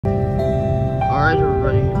Alright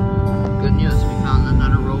everybody, good news, we found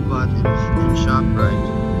another robot in ShopRite.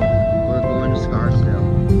 We're going to Scarsdale.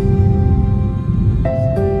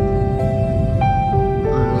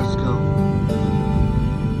 Alright, let's go.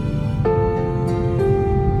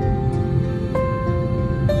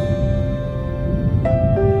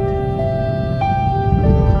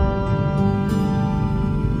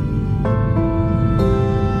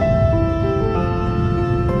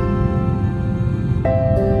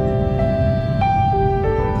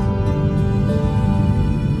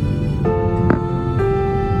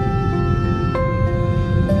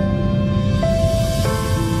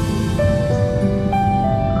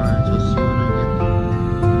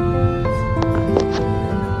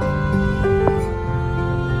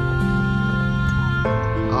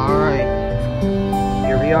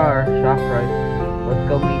 We are ShopRite. Let's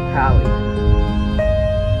go meet Tally.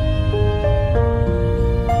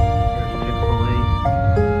 There's Chick-fil-A.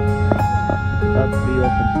 About to be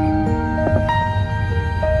open.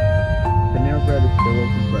 Panera Bread is still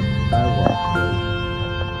open, but the sidewalk's closed.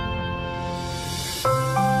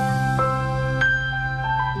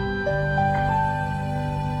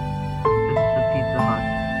 This is the Pizza Hut.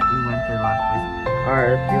 We went there last week. Alright,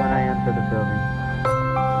 let's see when I enter the building.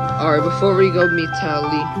 Alright, before we go meet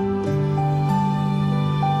Tally,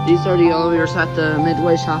 these are the elevators at the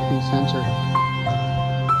Midway Shopping Center.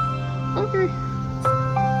 Okay.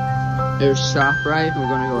 There's ShopRite, we're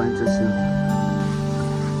gonna go enter soon.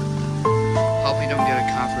 Hope we don't get a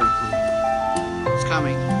copyright claim. It's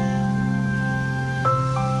coming.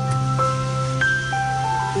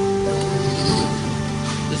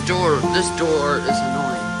 This door is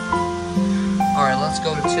annoying. Alright, let's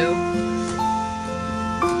go to 2.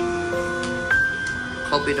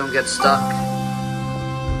 Hope we don't get stuck.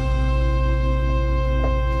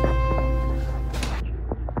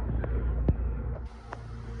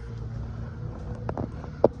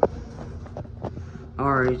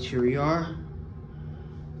 Alright, here we are.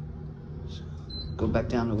 Go back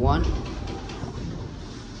down to 1.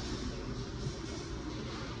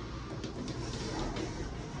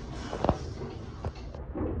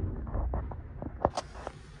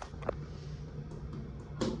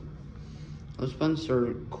 Those buttons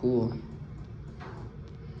are cool.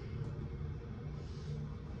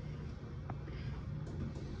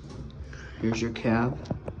 Here's your cab.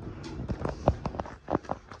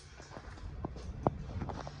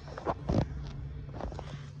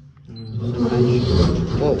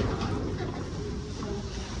 Whoa.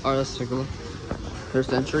 Alright, let's take a look. There's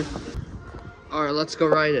the entry. Alright, let's go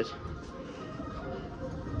ride it.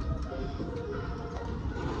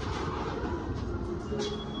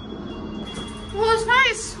 Well, it's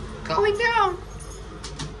nice. Going down.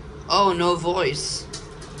 Oh, no voice.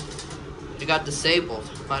 It got disabled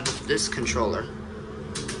by this controller.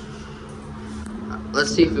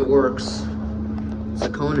 Let's see if it works. It's a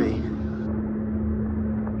Kone.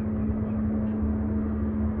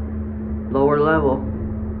 Lower level.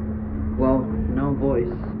 Well, no voice.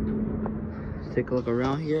 Let's take a look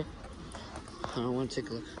around here. I don't want to take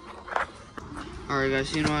a look. Alright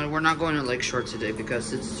guys, you know what? We're not going to Lakeshore today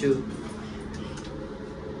because it's too...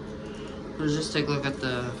 Let's just take a look at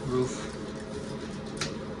the roof.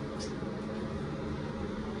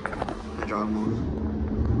 The dog mode.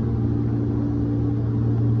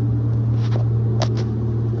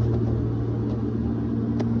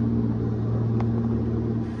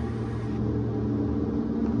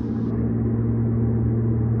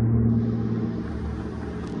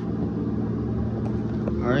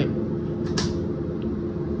 Alright.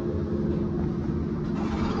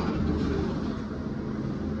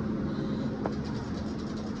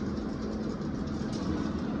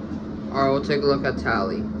 Alright, we'll take a look at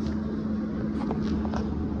Tally.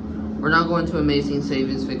 We're not going to Amazing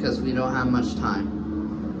Savings because we don't have much time.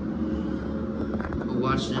 The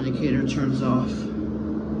watch indicator turns off.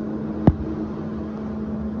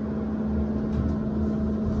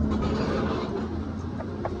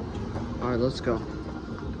 Alright, let's go.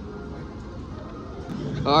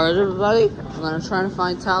 Alright everybody, I'm gonna try to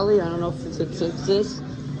find Tally. I don't know if it exists,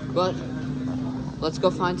 but let's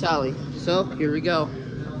go find Tally. So, here we go.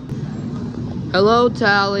 Hello,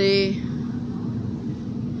 Tally.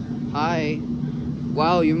 Hi.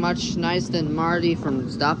 Wow, you're much nicer than Marty from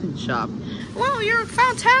Stop and Shop. Well, you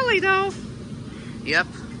found Tally, though. Yep.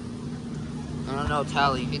 I don't know,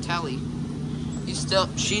 Tally. Hey, Tally.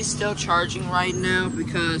 She's still charging right now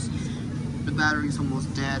because the battery's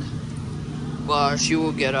almost dead. Well, she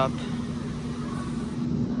will get up.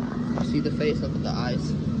 See the face? Look at the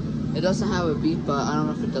eyes. It doesn't have a beep, but I don't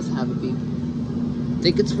know if it doesn't have a beep. I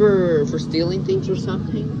think it's for stealing things or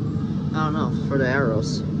something. I don't know, for the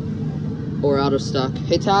arrows. or out of stock.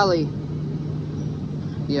 Hey, Tally.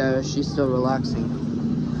 Yeah, she's still relaxing.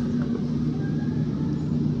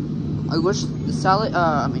 I wish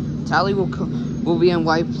Tally will be in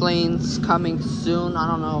White Plains coming soon. I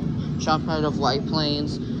don't know. ShopRite of White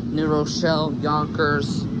Plains, New Rochelle,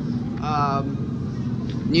 Yonkers,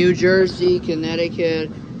 New Jersey, Connecticut,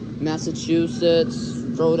 Massachusetts,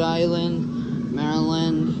 Rhode Island,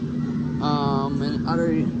 Maryland, and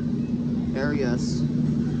other areas.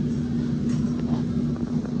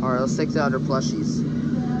 Alright, let's take the other plushies.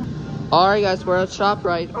 Alright guys, we're at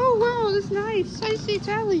ShopRite. Oh, wow, that's nice. I see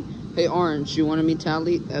Tally. Hey Orange, you wanna meet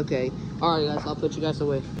Tally? Okay. Alright guys, I'll put you guys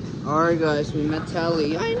away. Alright guys, we met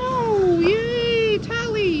Tally. I know. Yay,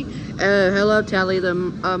 Tally. Hello Tally, the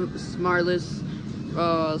smartest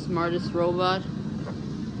robot.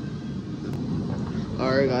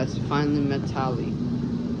 Alright guys, finally met Tally.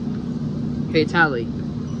 Hey Tally.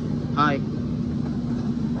 Hi.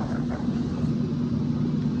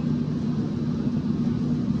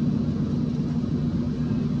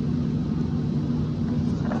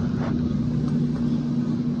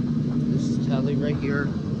 This is Tally right here.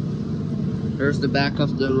 There's the back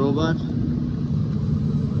of the robot.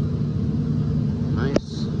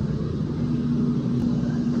 Nice.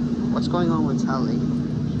 What's going on with Tally?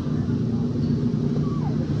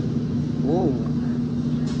 Whoa.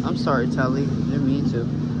 I'm sorry, Tally. Didn't mean to.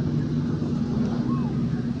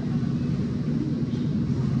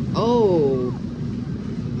 Oh.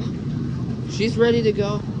 She's ready to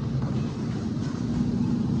go.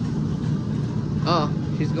 Oh,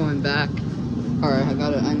 she's going back. Alright, I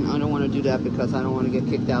don't want to do that because I don't want to get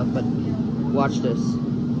kicked out, but watch this.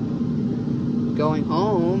 Going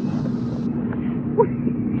home.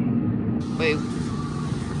 Wait.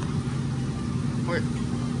 Where?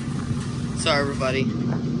 Sorry, everybody.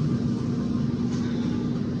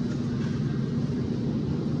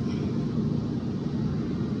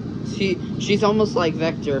 She's almost like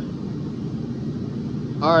Vector.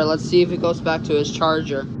 Alright, let's see if it goes back to his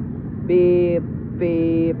charger. Beep,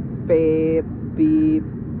 beep, beep, beep.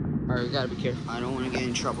 Alright, we gotta be careful. I don't want to get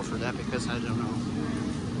in trouble for that because I don't know.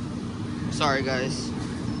 Sorry, guys.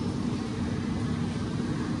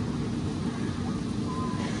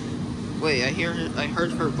 Wait, I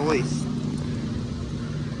heard her voice.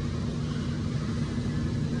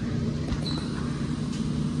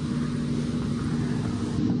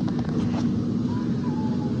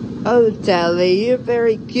 Oh, Tally, you're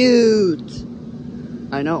very cute.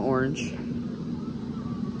 I know, Orange.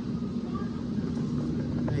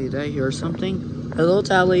 Hey, did I hear something? Hello,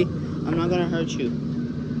 Tally. I'm not gonna hurt you.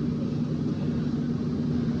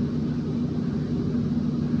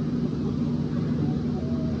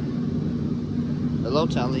 Hello,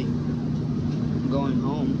 Tally. I'm going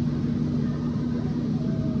home.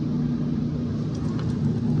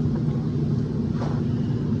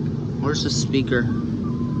 Where's the speaker?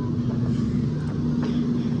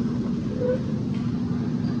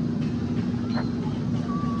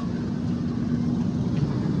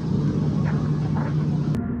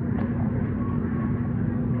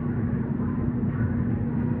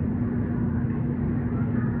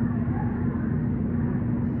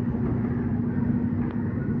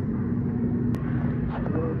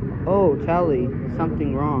 Oh, Tally,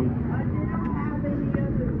 something wrong.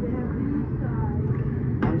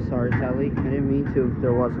 I'm sorry, Tally. I didn't mean to if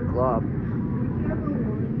there was a glove.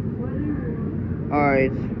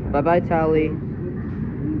 Alright. Bye-bye, Tally.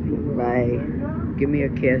 Bye. Give me a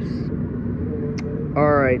kiss.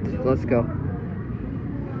 Alright, let's go.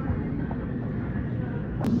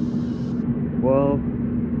 Well,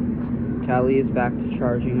 Tally is back to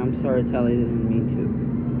charging. I'm sorry, Tally didn't mean to.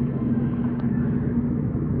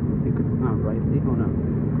 Not right. Hold on.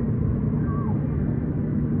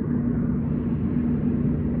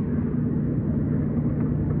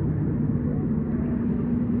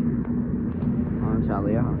 Come on,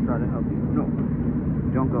 Tally. I'll try to help you. No,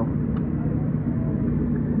 don't go.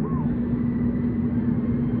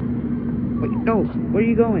 Wait, no. Where are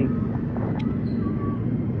you going?